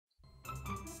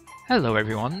Hello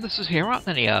everyone, this is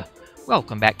Herotnania.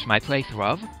 Welcome back to my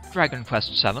playthrough of Dragon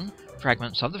Quest VII,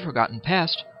 Fragments of the Forgotten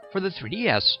Past for the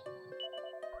 3DS.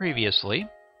 Previously,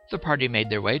 the party made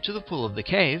their way to the pool of the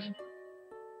cave,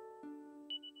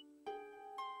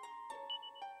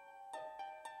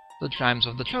 the chimes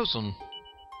of the Chosen.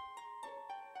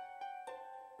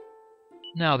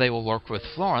 Now they will work with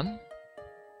Florin,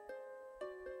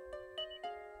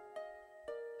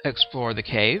 explore the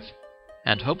cave,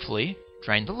 and hopefully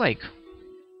drain the lake.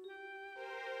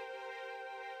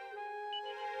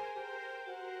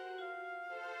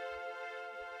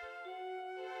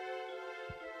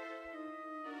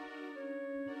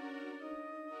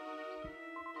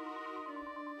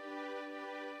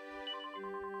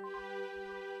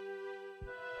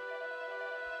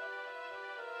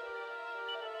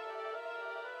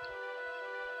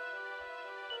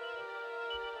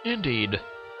 Indeed.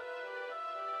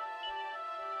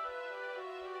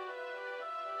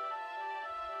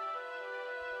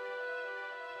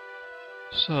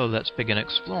 So let's begin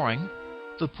exploring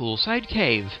the Poolside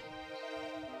Cave.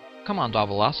 Come on,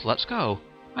 Davilas, let's go.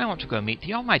 I want to go meet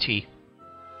the Almighty.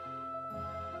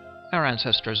 Our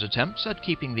ancestors' attempts at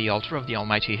keeping the altar of the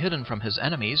Almighty hidden from his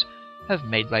enemies have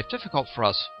made life difficult for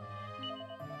us.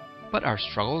 But our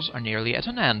struggles are nearly at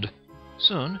an end.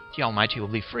 Soon, the Almighty will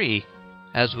be free,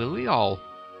 as will we all.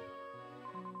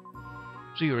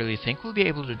 Do you really think we'll be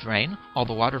able to drain all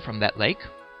the water from that lake?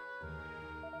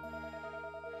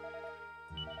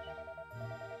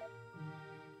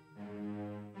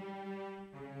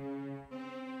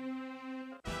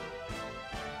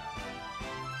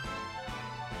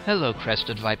 Hello,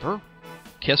 Crested Viper,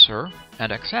 Kisser,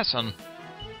 and Assassin.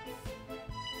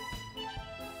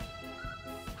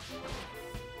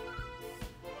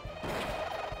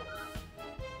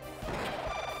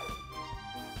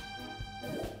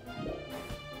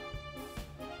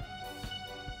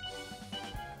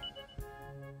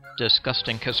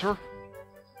 Disgusting Kisser.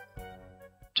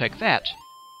 Take that.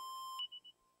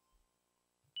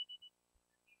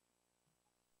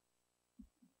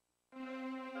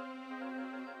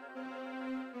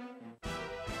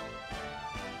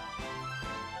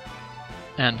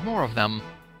 And more of them.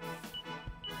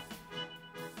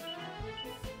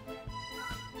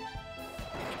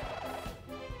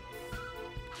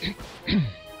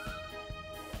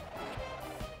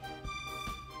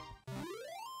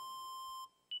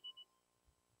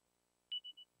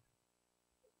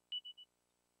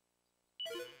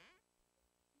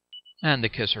 And the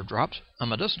Kisser dropped a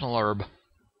medicinal herb.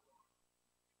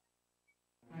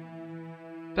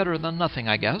 Better than nothing,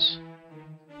 I guess.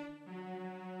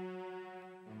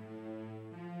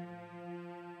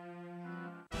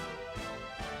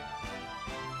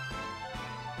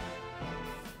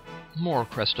 More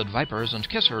Crested Vipers and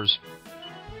Kissers.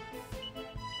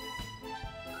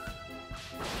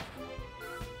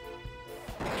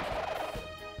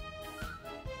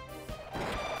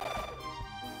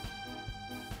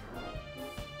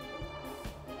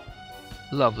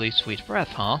 Lovely sweet breath,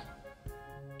 huh?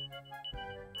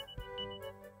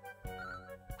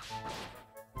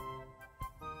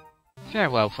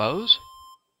 Farewell, foes.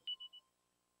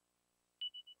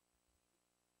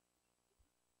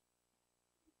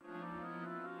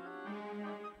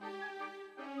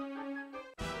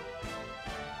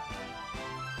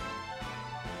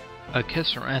 A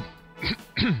Kisser and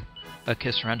a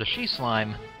Kisser and a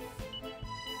She-Slime.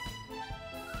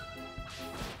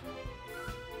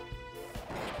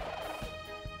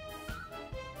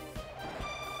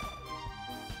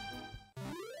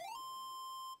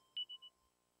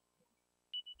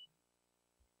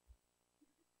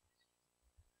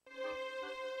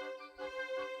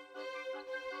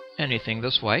 Anything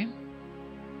this way?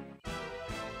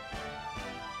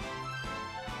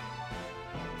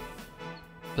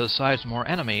 Besides more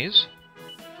enemies.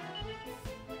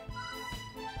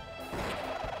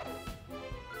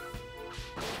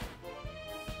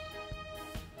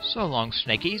 So long,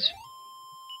 snakies.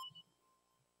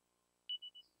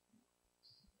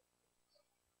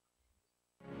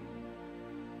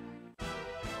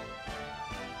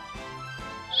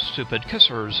 Stupid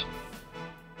Kissers.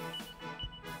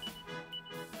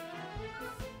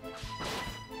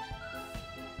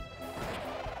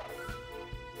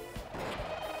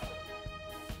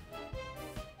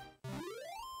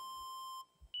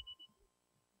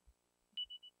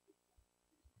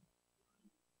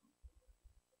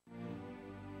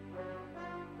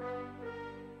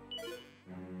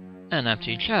 An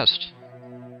empty chest.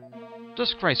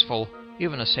 Disgraceful.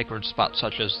 Even a sacred spot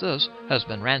such as this has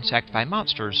been ransacked by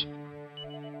monsters.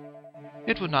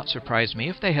 It would not surprise me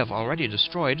if they have already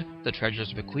destroyed the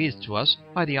treasures bequeathed to us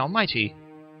by the Almighty.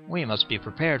 We must be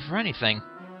prepared for anything.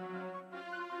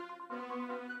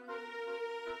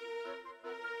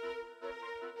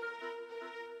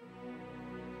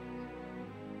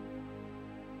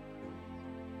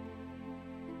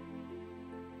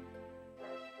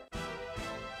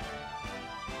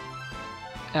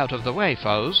 Out of the way,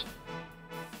 foes.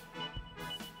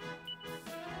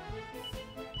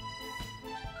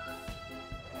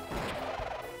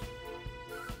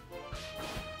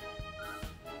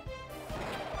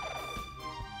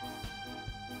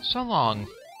 So long.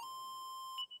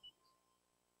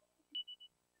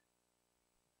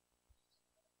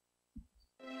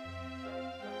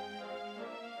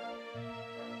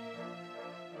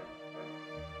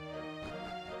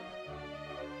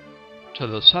 To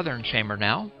the southern chamber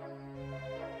now.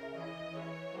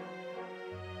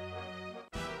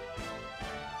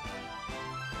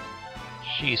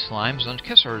 She slimes and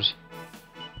kissers.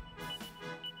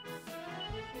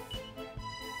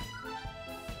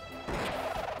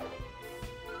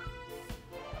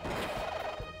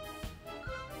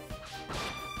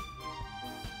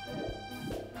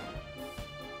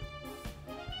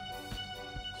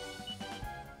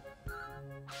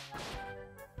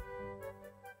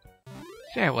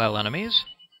 Farewell, enemies.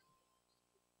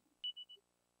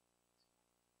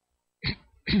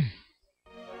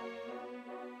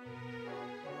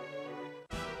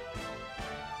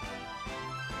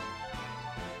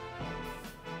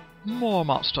 More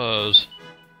monsters.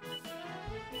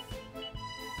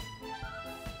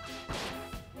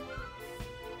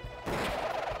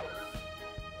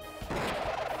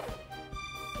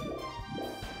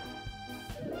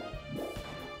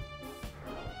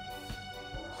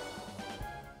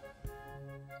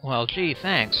 Well, gee,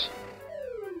 thanks.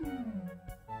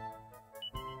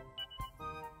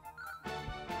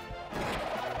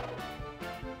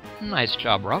 Nice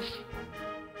job, Ruff.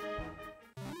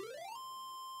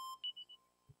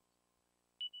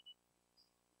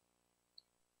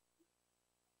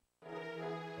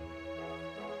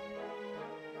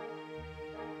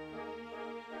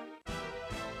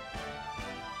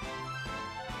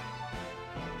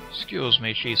 Excuse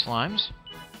me, she slimes.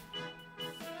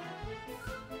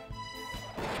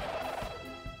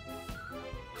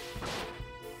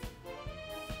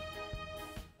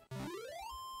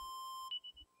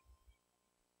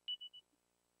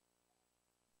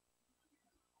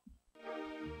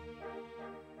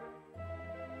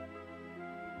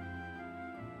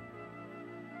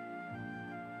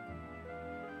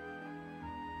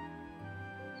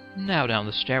 Now down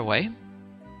the stairway.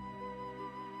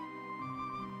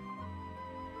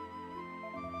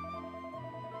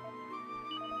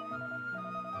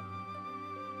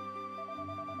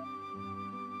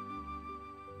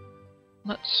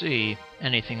 Let's see,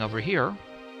 anything over here?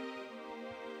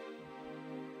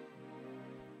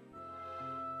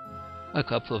 A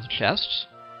couple of chests.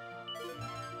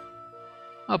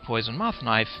 A poison moth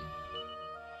knife.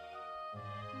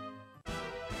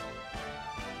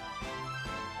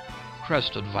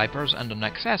 Crested vipers and an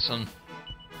assassin.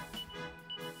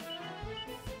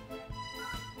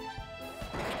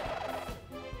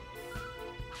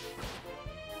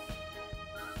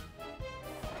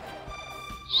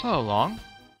 So long.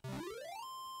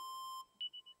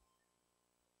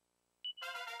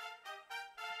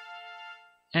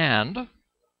 And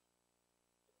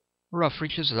Ruff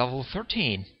reaches level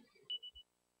 13.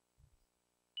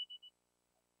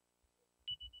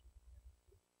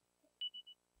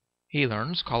 He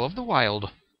learns Call of the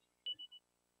Wild.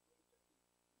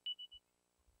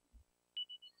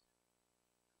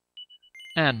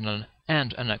 And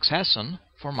an assassin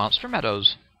for Monster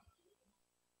Meadows.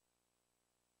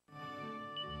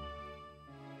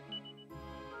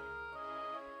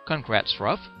 Congrats,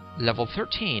 Ruff. Level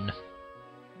 13.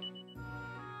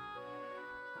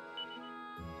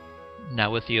 Now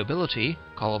with the ability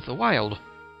Call of the Wild.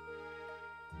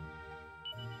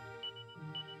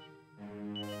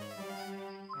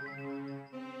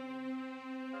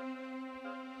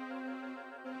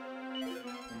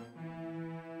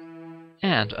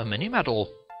 And a mini medal.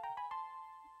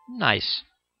 Nice.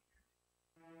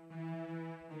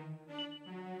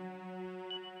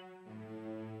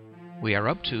 We are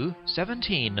up to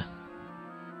 17.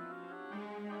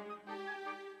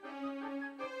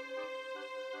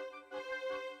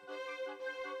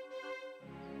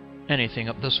 Anything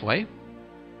up this way?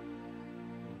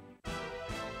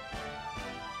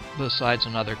 Besides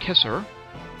another kisser.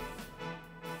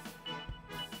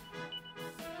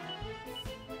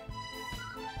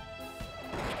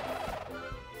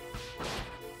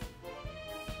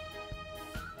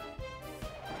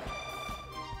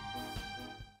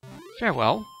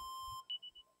 Farewell.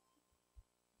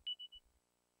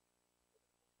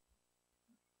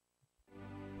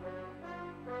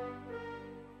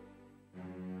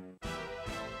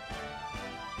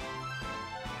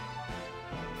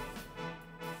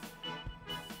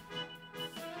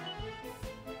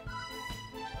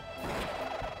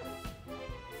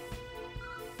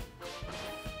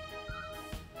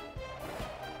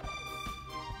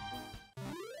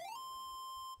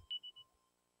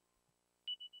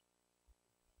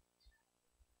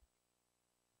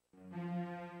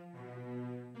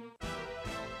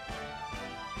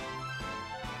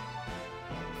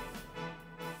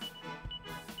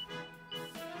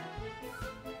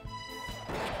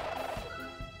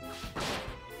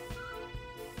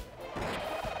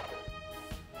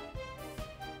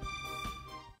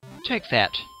 Take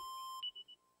that.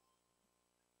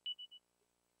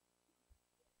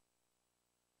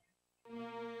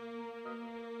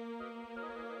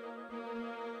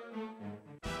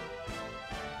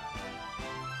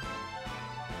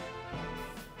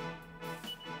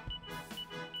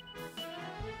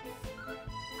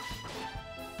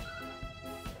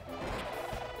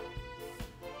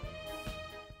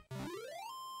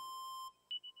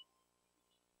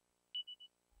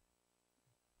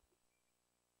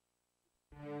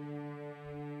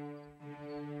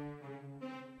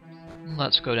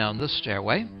 Let's go down this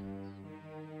stairway.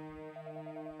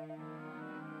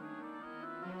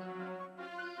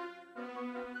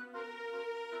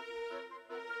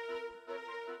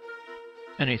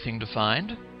 Anything to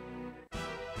find?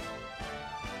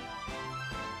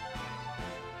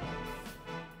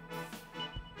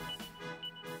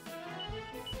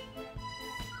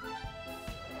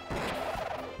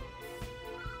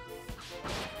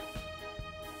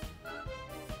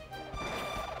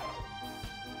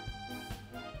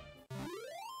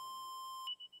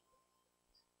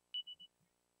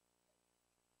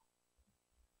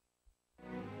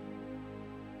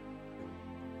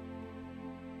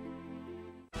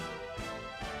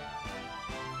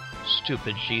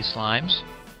 Stupid G-slimes.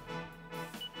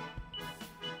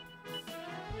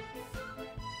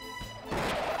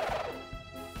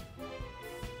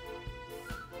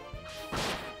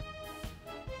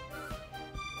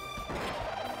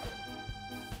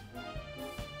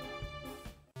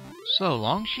 So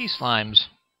long, G-slimes.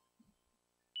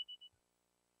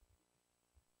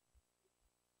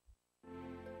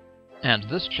 And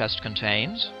this chest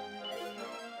contains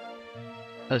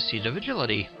a seed of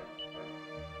agility.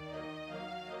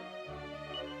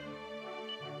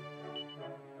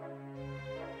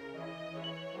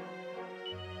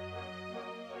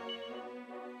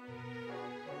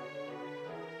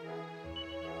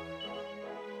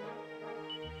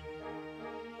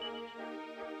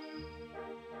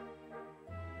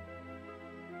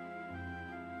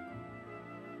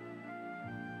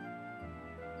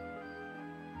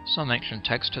 Some ancient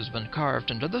text has been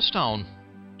carved into the stone.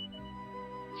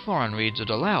 Florin reads it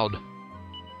aloud.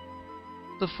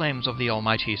 The flames of the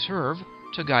Almighty serve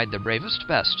to guide the bravest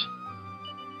best.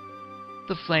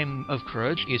 The flame of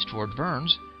courage eastward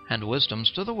burns, and wisdom's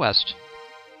to the west.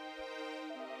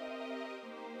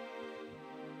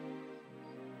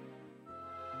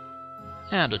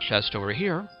 And a chest over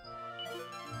here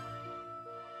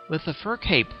with a fur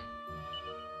cape.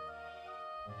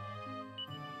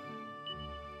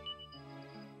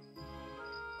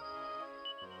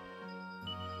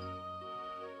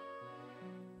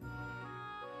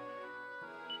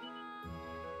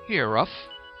 Here, Ruff.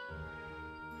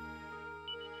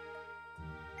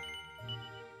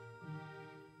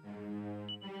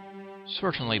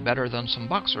 Certainly better than some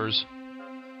boxers.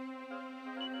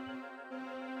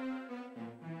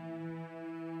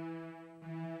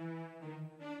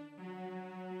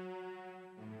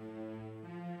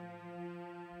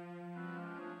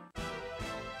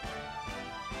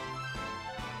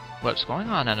 What's going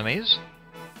on, enemies?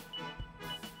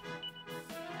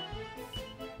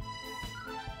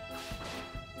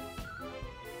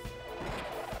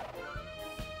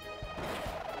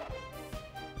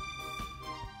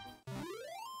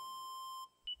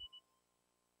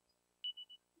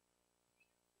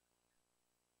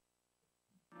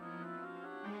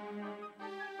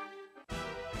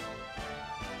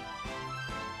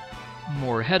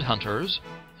 More headhunters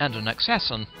and an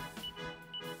assassin.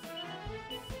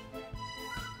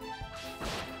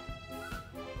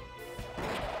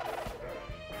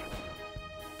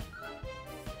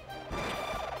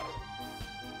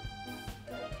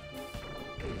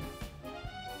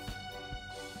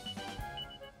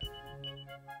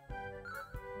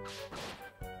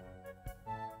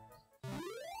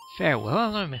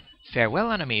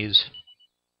 Farewell, enemies.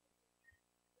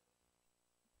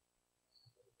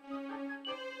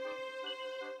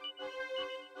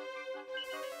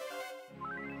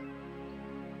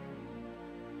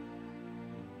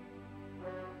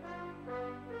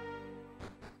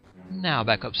 Now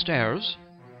back upstairs.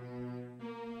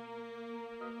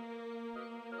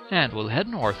 And we'll head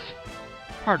north.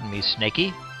 Pardon me,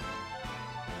 Snaky.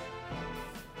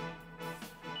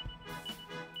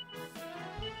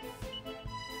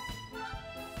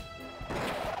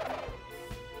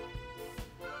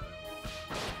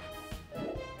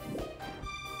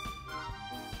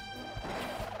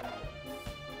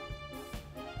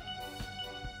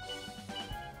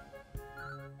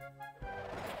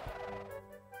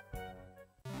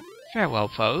 Farewell,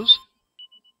 foes.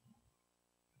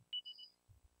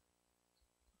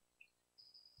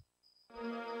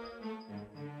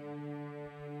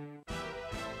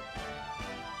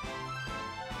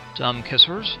 Dumb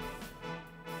kissers.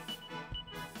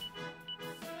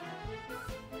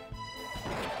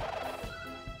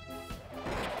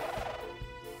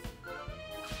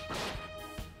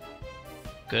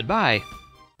 Goodbye.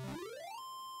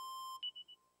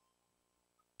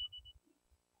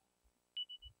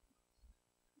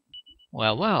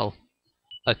 Well, well.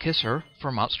 A kisser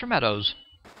for Monster Meadows.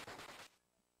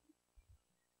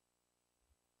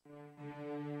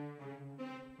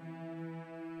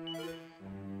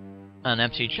 An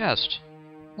empty chest.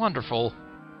 Wonderful.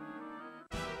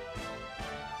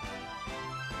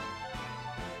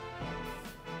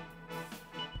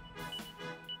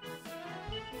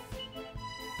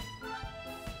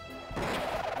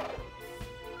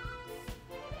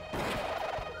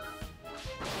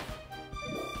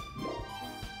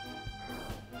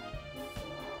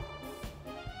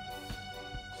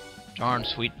 Darn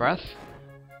sweet breath.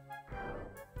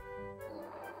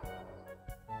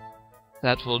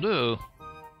 That will do.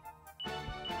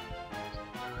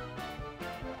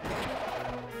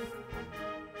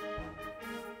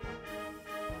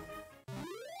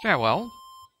 Farewell.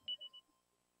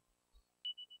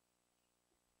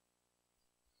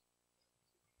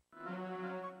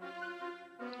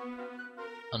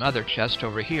 Another chest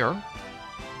over here.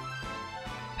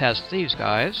 Past these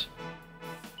guys.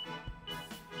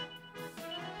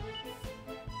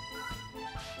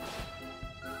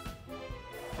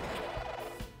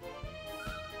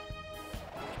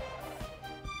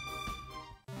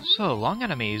 So long,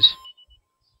 enemies.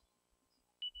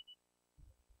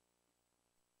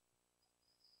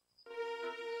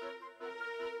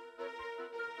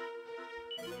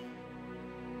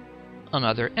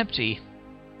 Another empty.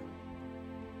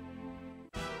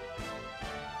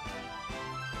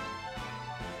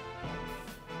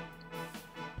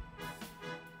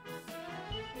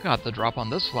 Got the drop on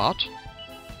this lot.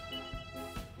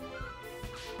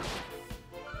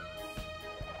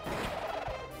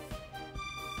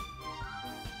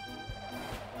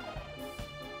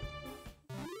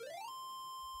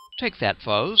 Take that,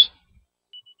 foes.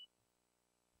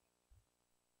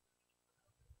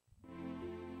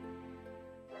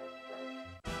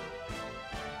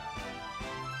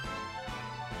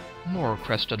 More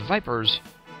crested vipers.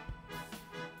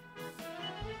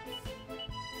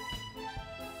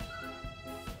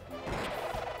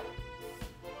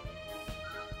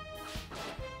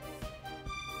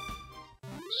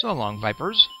 So long,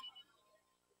 vipers.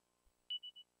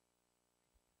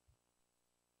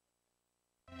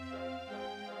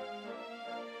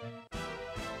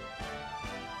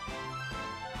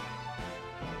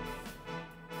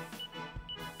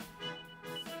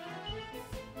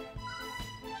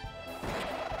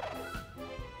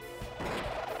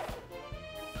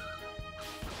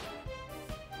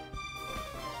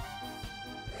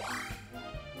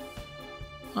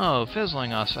 Oh,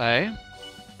 fizzling us, eh?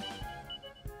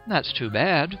 That's too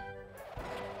bad.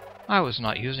 I was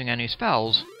not using any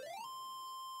spells.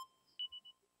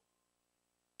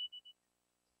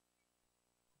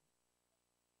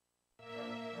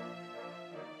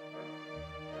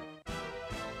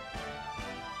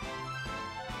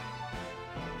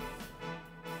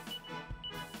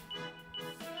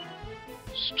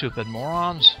 Stupid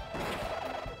morons.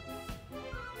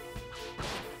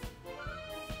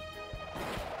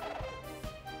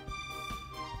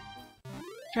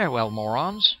 Farewell,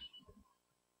 morons.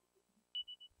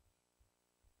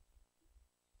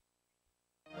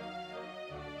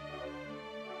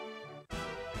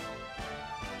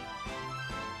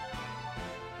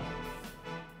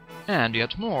 And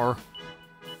yet more.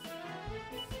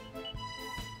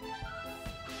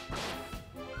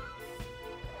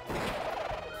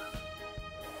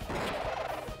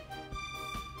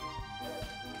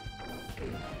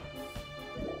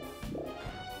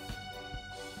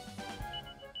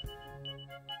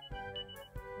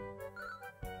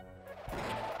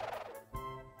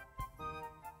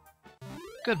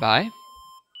 Goodbye.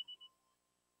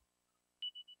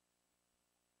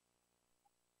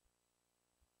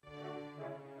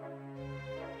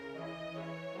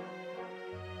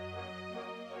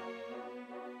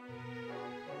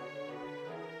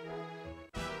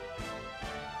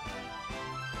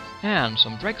 And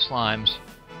some Drake slimes.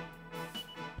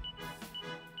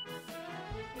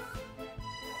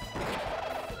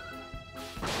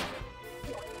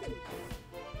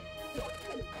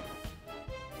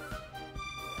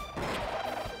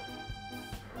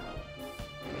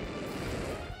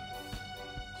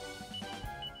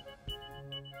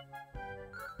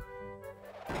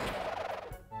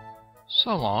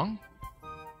 So long.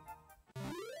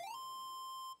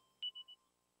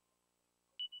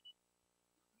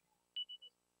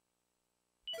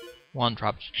 One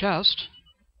dropped chest.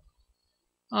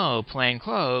 Oh, plain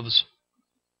clothes.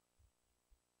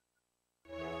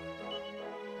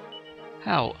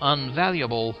 How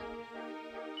unvaluable.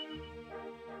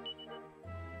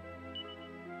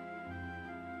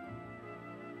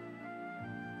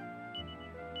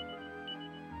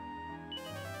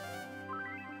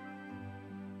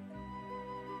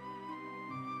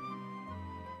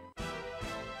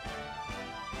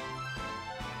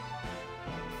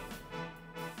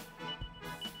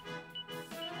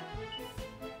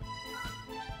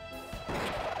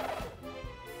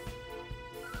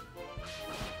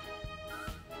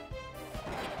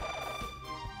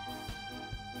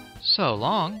 So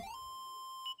long.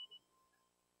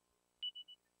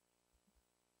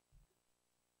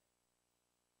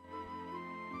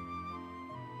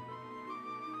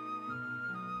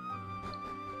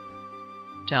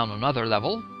 Down another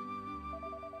level.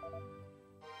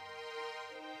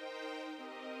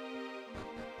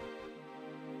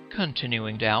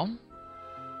 Continuing down.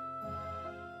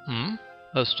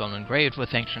 A stone engraved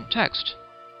with ancient text.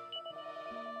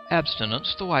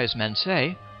 Abstinence, the wise men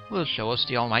say, will show us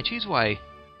the Almighty's way.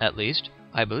 At least,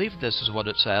 I believe this is what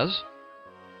it says.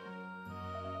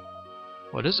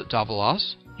 What is it,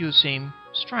 Davilas? You seem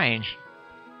strange.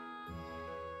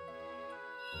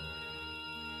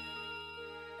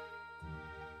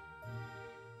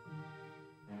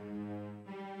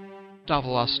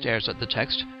 Davilas stares at the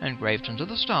text engraved into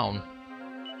the stone.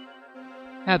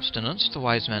 Abstinence, the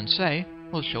wise men say,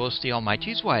 will show us the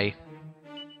Almighty's way.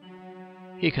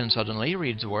 He can suddenly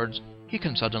read the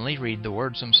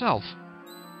words himself.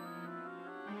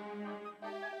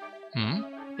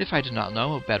 If I did not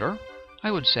know better,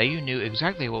 I would say you knew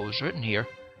exactly what was written here,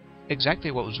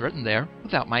 exactly what was written there,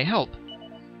 without my help.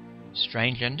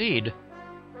 Strange indeed.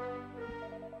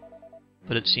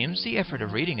 But it seems the effort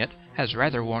of reading it has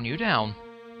rather worn you down.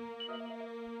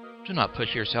 Do not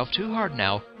push yourself too hard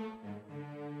now.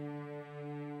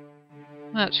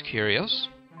 That's curious.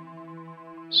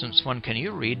 Since when can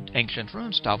you read ancient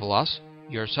runes, Davilas?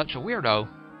 You're such a weirdo.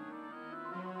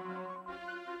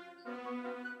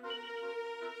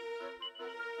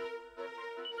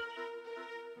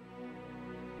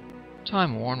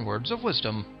 Time-worn words of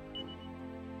wisdom.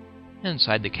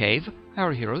 Inside the cave,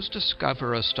 our heroes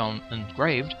discover a stone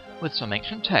engraved with some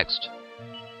ancient text.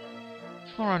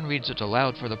 Florin reads it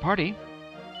aloud for the party.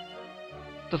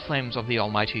 The flames of the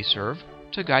Almighty serve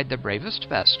to guide the bravest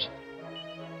best.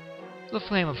 The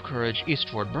flame of courage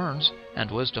eastward burns,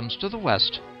 and wisdom's to the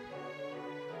west.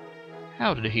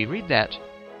 How did he read that?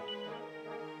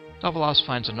 Davilas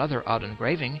finds another odd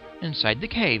engraving inside the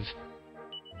cave.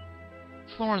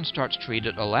 Florin starts to read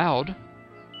it aloud,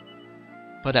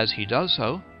 but as he does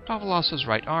so, Davilas'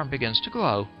 right arm begins to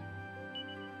glow.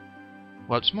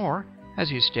 What's more, as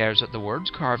he stares at the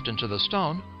words carved into the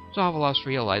stone, Davilas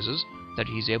realizes that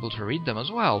he's able to read them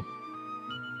as well.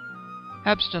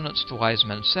 Abstinence, the wise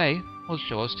men say, will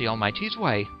show us the Almighty's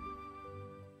way.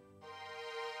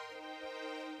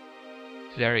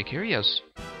 Very curious.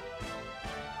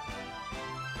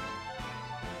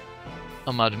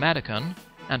 A mud mannequin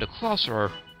and a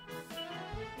closerer.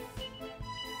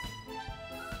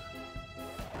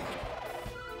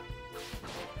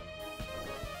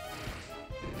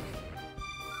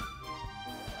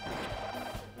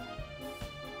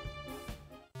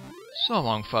 So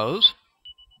long, foes.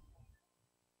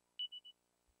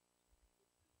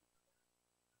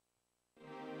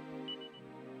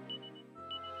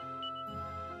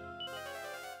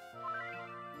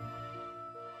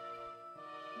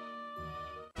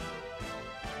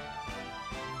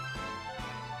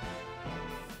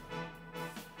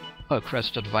 A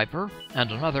crested viper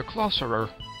and another closerer.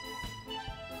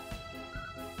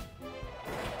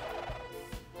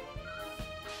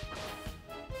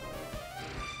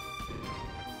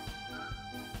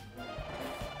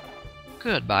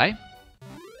 Goodbye.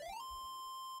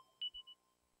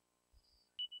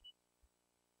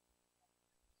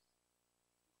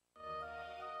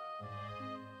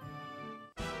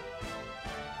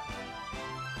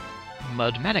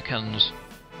 Mud mannequins.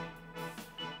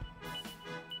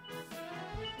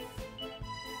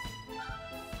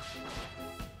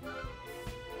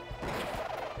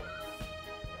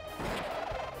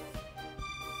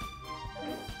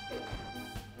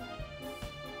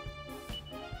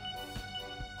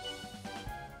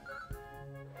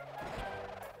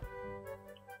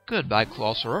 Goodbye,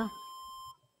 closerer.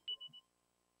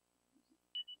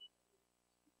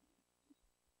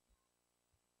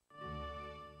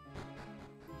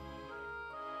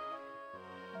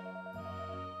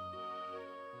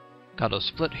 Got a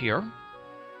split here.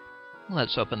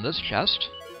 Let's open this chest.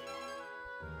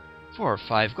 for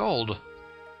 5 gold.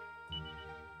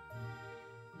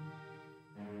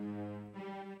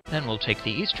 Then we'll take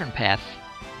the eastern path.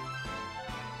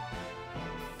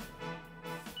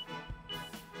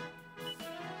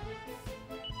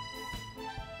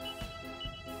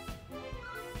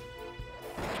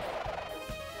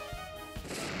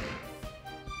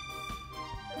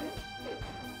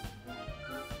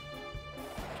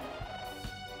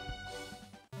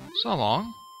 So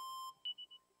long.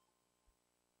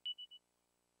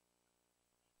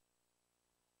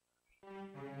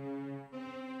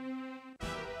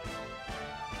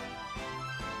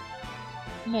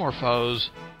 More foes.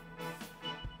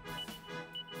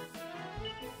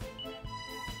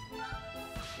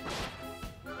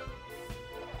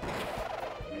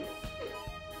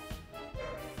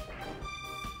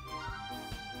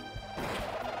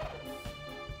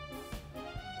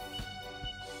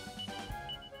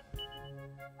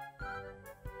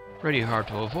 Pretty hard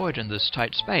to avoid in this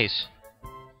tight space.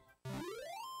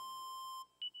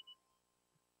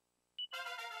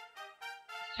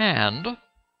 And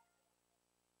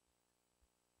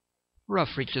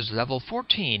Ruff reaches level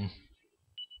 14.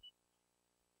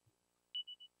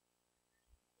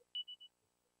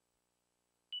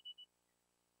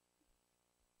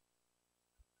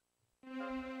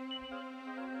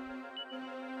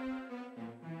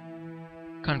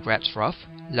 Congrats, Ruff.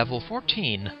 Level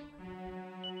 14.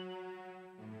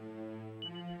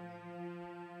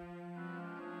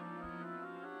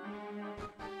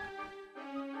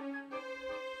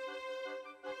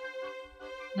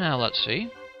 Now let's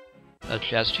see. A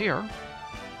chest here.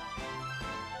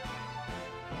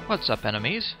 What's up,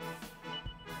 enemies?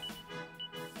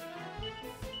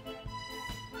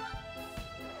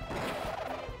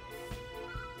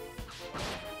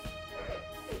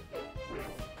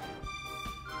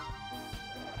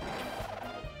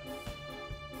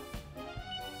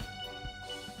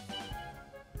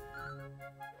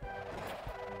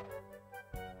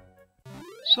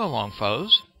 So long,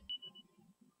 foes.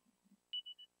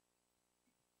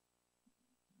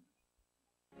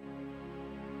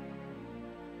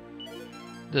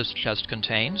 This chest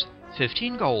contains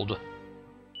 15 gold.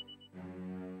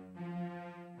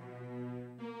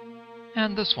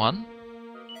 And this one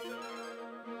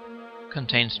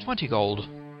contains 20 gold.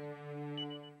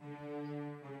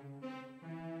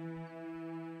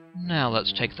 Now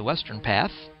let's take the western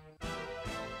path.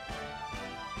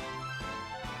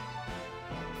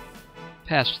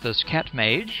 Past this cat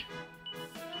mage.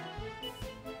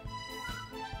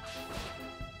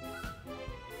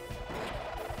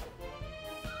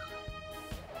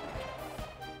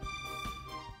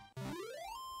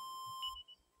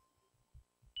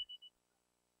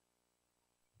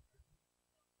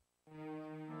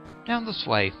 Down this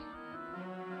way.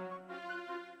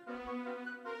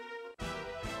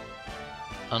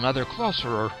 Another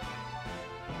closerer.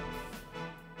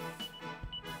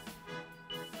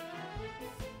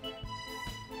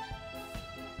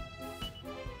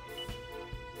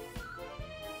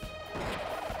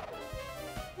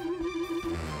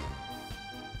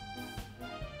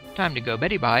 Time to go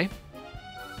Betty bye.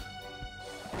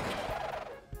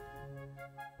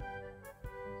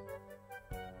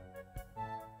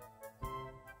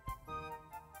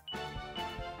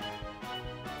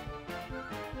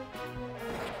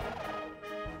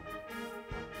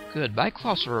 Goodbye,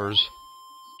 closerers.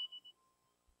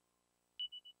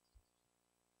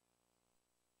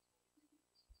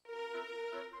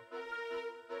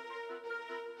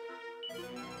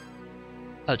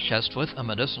 A chest with a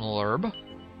medicinal herb.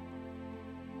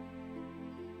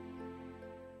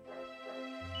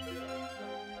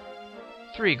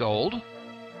 $3 gold.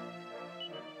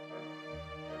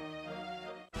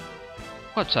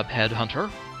 What's up,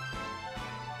 headhunter?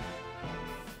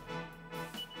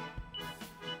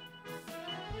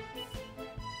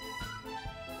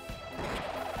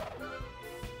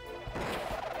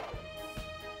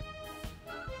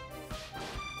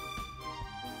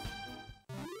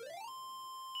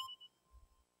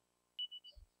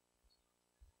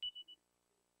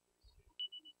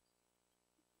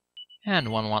 And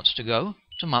one wants to go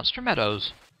to Monster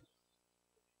Meadows.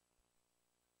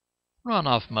 Run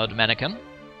off, Mud Mannequin.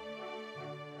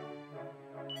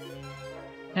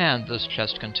 And this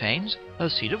chest contains a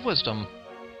Seed of Wisdom.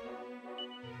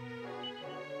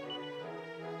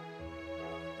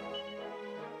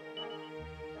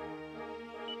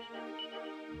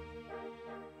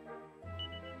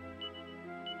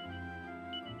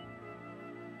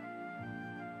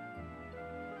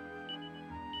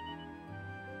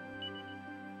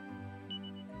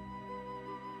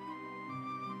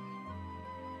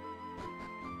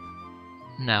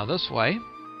 Now this way.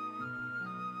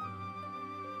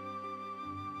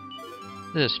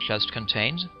 This chest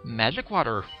contains magic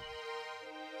water.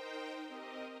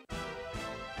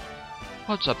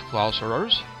 What's up,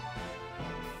 Klauserers?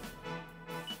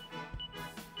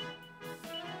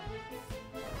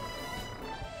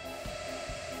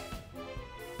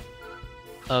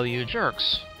 Oh, you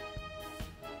jerks.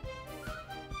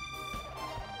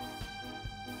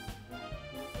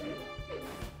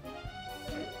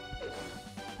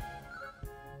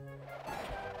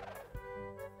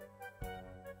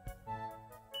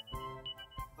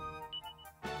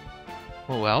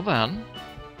 Well then,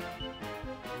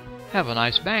 have a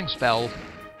nice bang spell.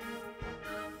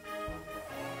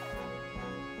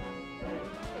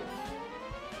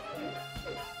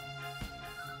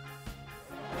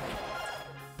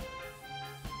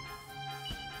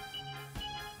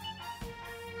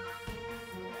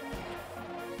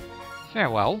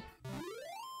 Farewell.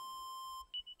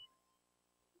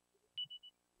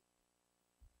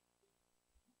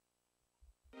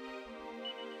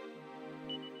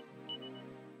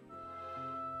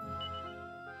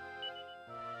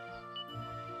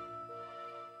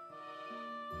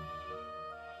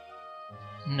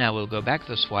 Now we'll go back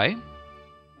this way,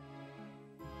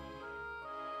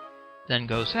 then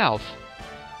go south.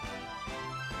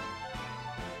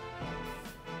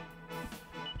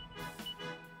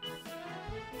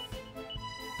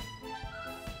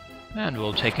 And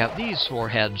we'll take out these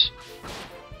warheads.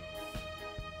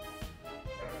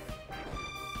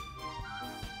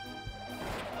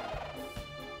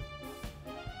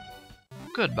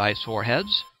 Goodbye,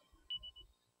 soreheads.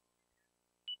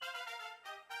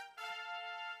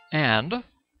 And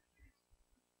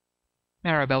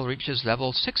Maribel reaches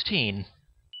level 16.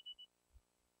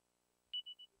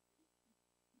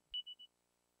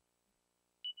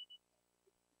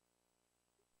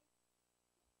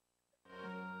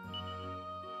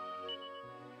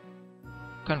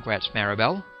 Congrats,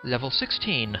 Maribel. Level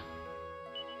 16.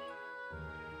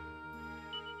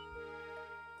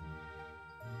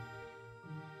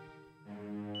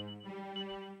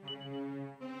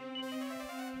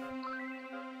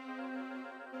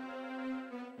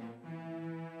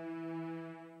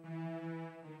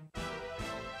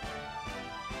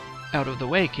 Out of the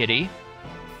way, kitty.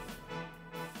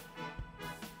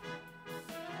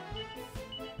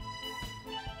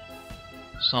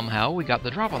 Somehow we got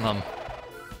the drop on them.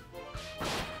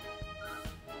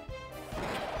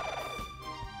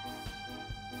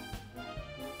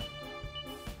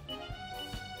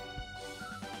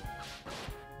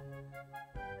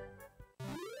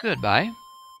 Goodbye.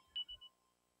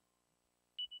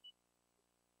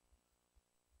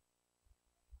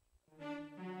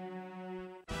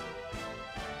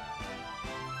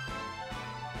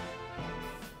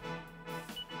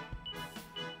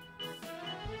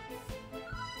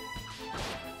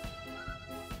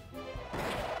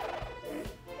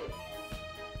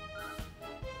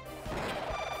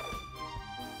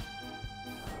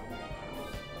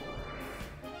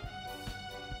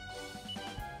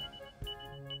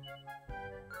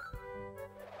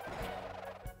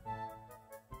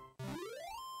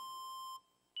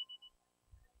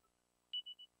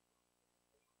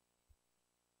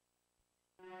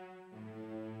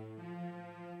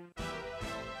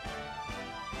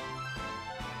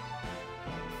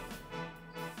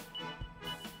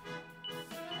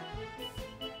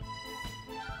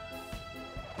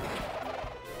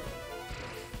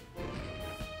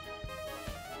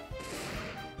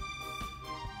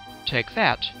 Take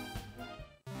that.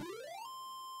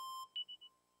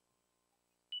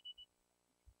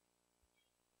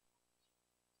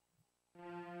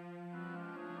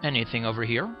 Anything over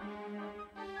here?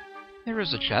 There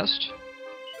is a chest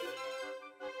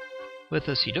with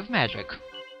a seed of magic.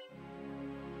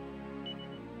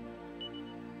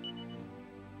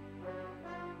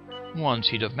 One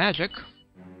seed of magic.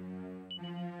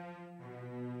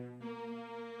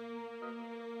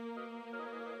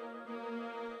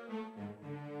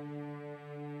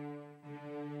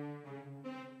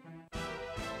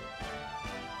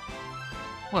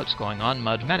 What's going on,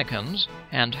 Mud Mannequins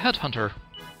and Headhunter?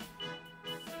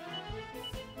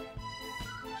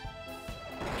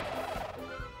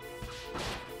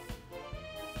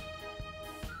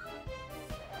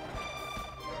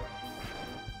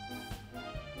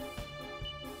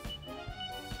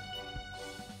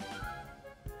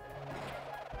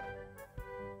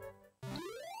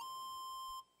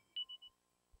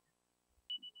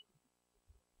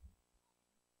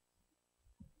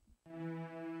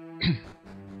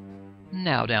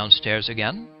 Now downstairs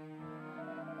again.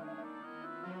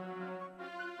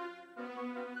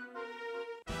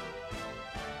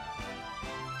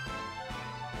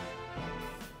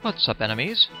 What's up,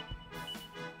 enemies?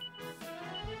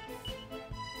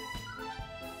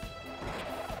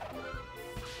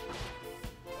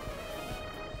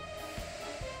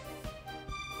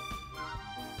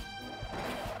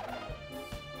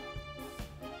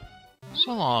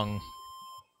 So long.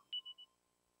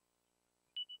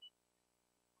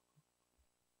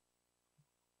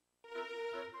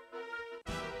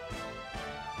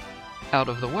 Out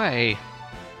of the way.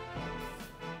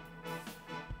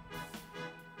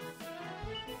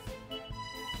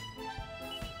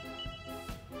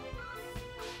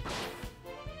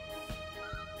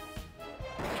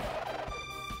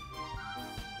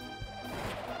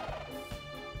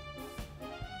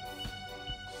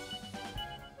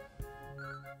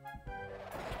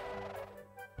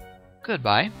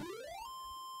 Goodbye.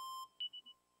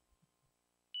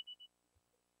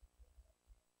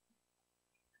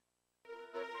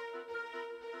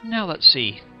 Now let's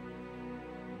see.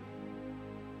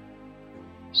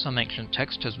 Some ancient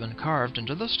text has been carved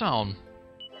into the stone.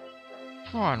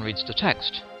 Florin reads the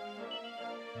text.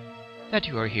 That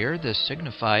you are here, this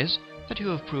signifies that you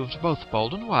have proved both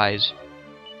bold and wise.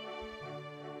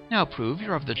 Now prove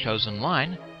you're of the chosen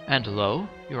line, and lo,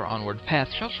 your onward path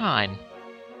shall shine.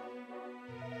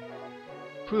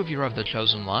 Prove you're of the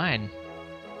chosen line.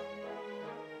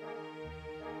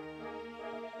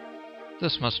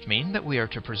 This must mean that we are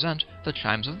to present the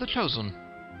chimes of the chosen.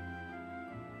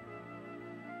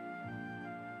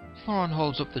 Florin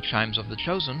holds up the chimes of the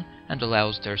chosen and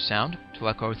allows their sound to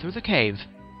echo through the cave.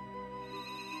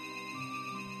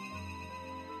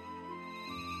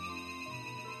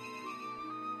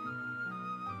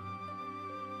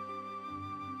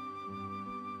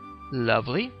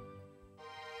 Lovely.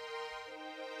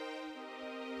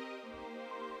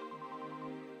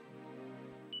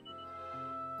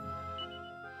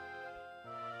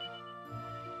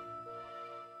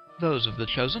 Those of the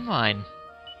chosen line.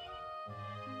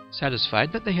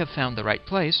 Satisfied that they have found the right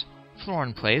place,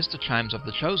 Florin plays the chimes of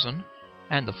the chosen,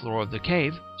 and the floor of the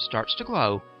cave starts to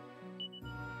glow.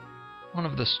 One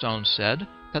of the stones said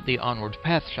that the onward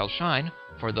path shall shine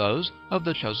for those of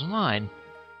the chosen line.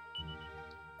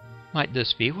 Might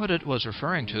this be what it was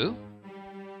referring to?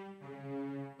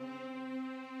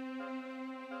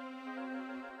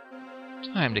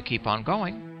 Time to keep on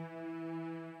going.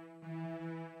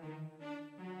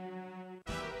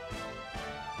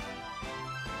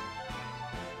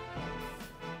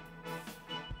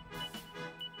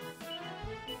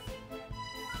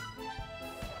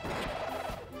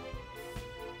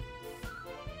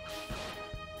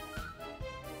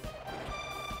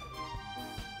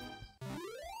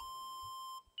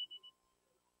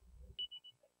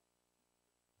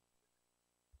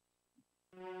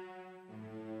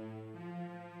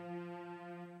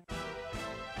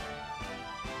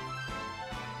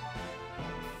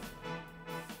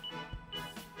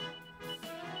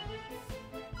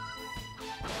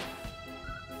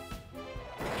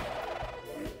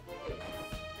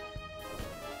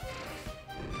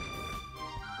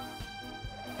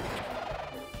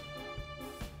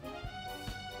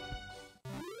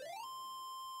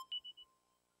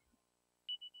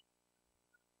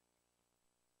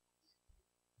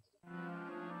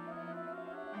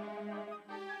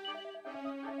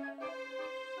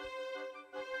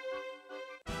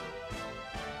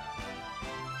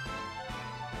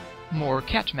 More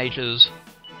cat mages.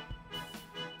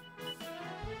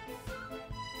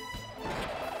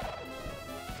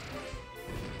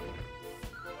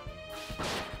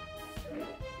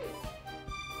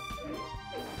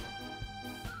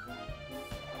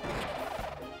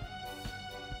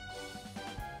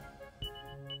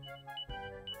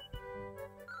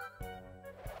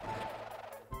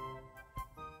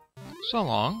 So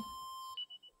long.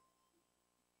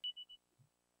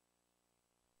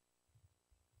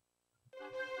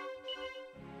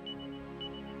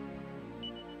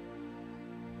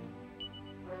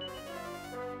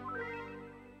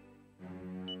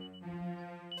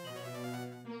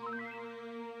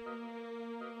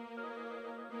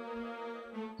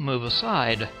 Move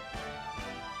aside.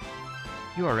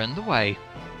 You are in the way.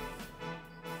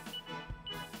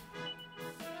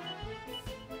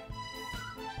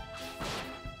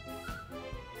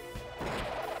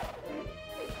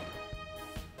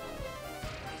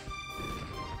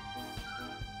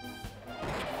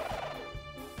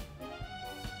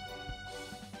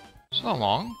 So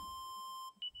long.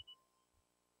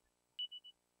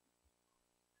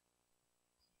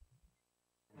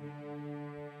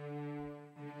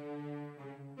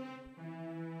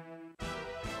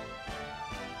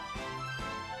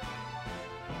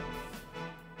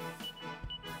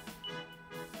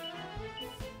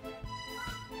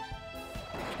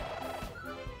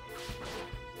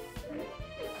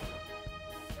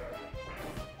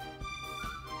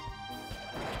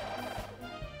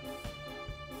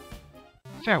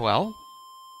 Farewell.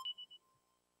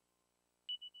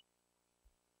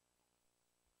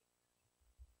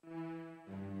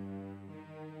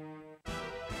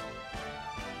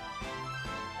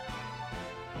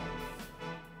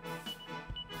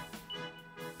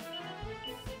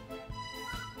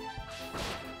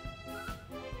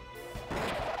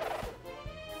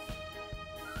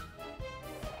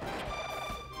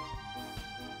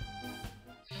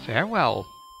 Farewell.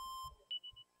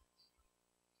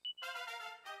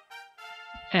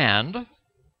 And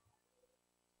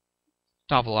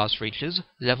Davilas reaches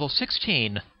level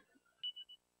 16.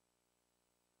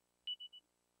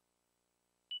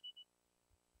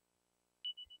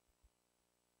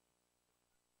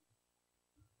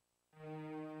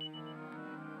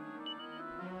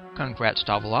 Congrats,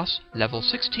 Davilas, level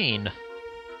 16.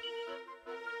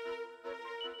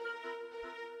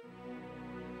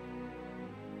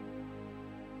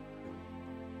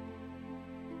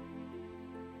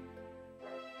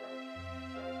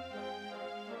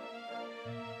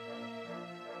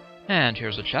 And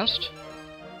here's a chest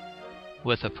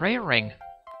with a prayer ring.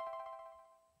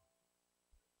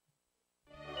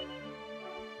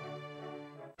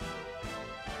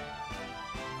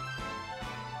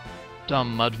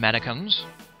 Dumb mud mannequins.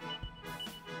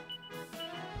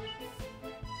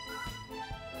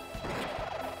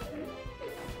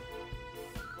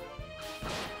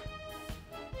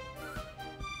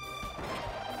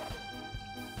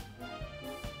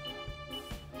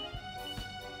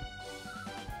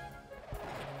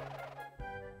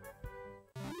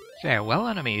 Farewell,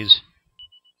 enemies.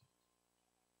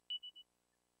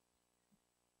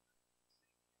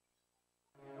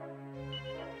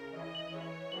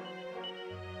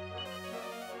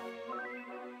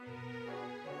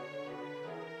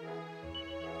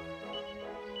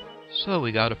 So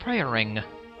we got a prayer ring.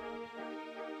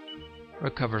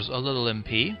 Recovers a little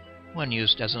MP when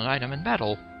used as an item in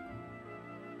battle.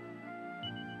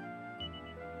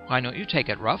 Why don't you take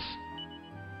it, Ruff?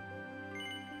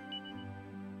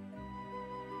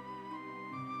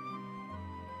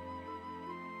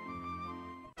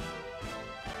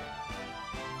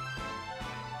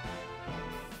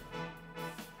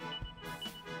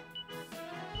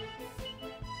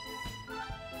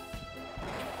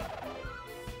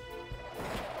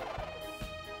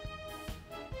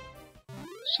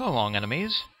 So long,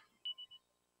 enemies.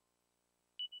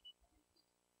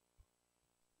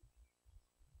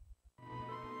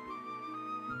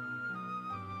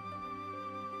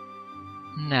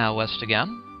 Now west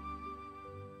again.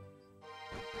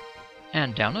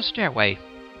 And down a stairway.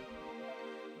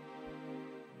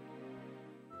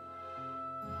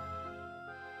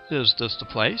 Is this the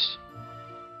place?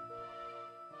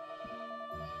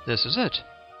 This is it.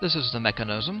 This is the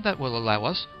mechanism that will allow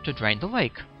us to drain the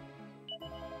lake.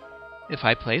 If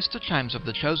I place the chimes of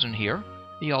the Chosen here,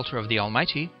 the altar of the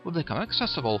Almighty will become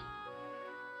accessible.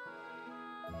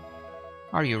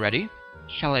 Are you ready?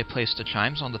 Shall I place the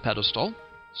chimes on the pedestal?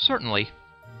 Certainly.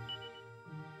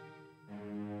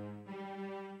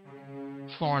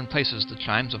 Florin places the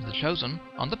chimes of the Chosen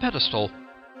on the pedestal.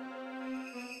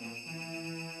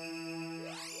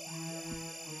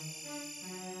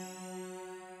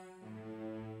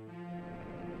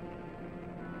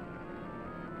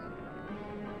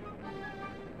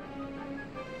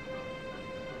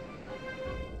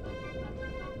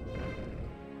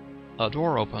 A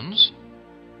door opens.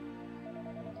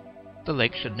 The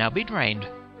lake should now be drained.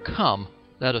 Come,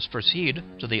 let us proceed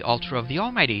to the altar of the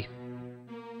Almighty.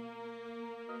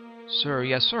 Sir,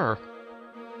 yes, sir.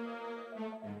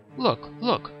 Look,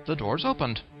 look, the door's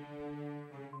opened.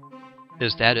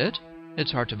 Is that it?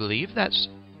 It's hard to believe that's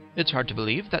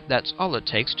all it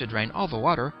takes to drain all the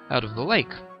water out of the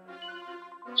lake.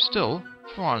 Still,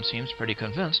 Florin seems pretty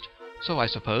convinced, so I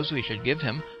suppose we should give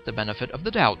him the benefit of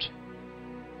the doubt.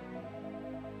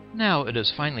 Now it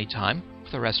is finally time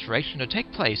for the restoration to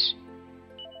take place.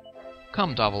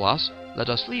 Come, Davilas, let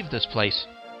us leave this place.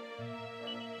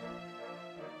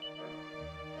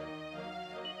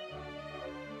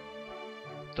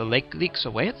 The lake leaks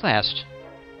away at last.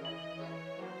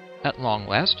 At long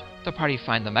last, the party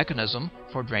find the mechanism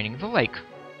for draining the lake.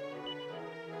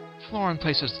 Florin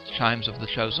places the chimes of the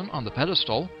Chosen on the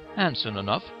pedestal, and soon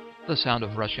enough, the sound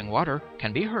of rushing water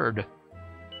can be heard.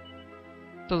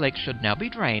 The lake should now be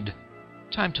drained.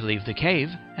 Time to leave the cave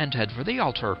and head for the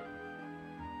altar.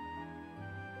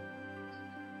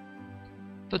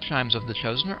 The chimes of the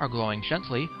Chosen are glowing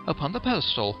gently upon the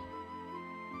pedestal.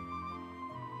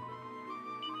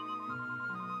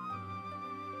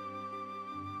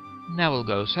 Now we'll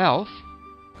go south.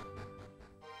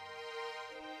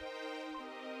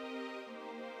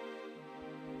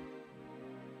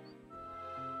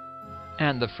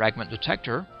 And the fragment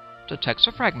detector detects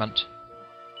a fragment.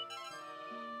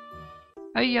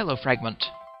 A yellow fragment.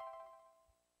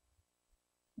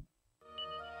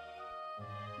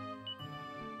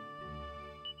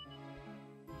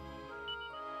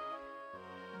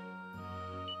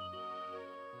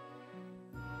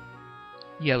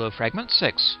 Yellow fragment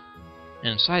 6.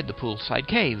 Inside the Poolside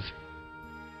Cave.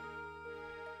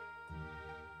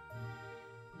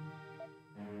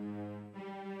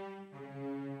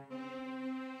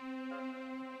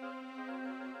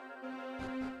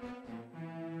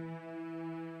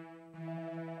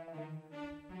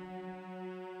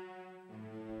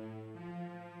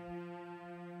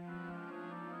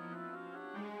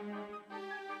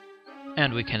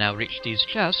 And we can now reach these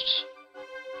chests.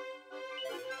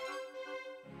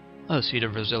 A Seed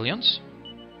of Resilience.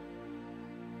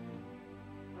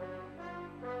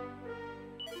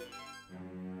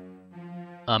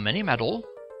 A mini medal.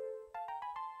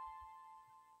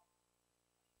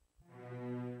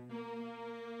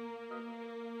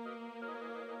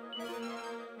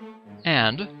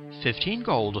 And 15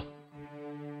 gold.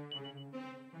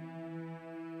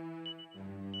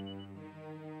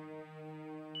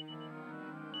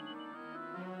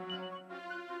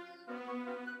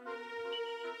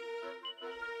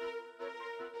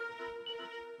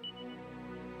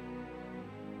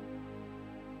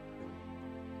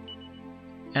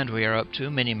 And we are up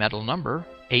to mini medal number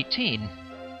 18.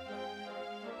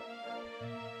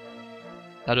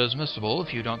 That is missable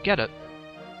if you don't get it.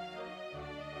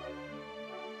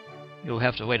 You'll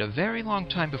have to wait a very long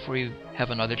time before you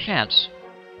have another chance.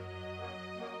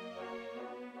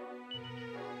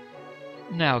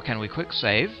 Now can we quick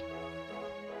save?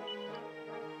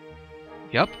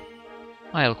 Yup.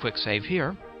 I'll quick save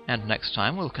here, and next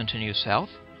time we'll continue south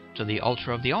to the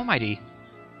Altar of the Almighty.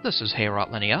 This is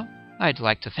Heorot Linea. I'd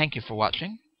like to thank you for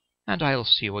watching, and I'll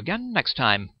see you again next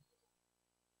time.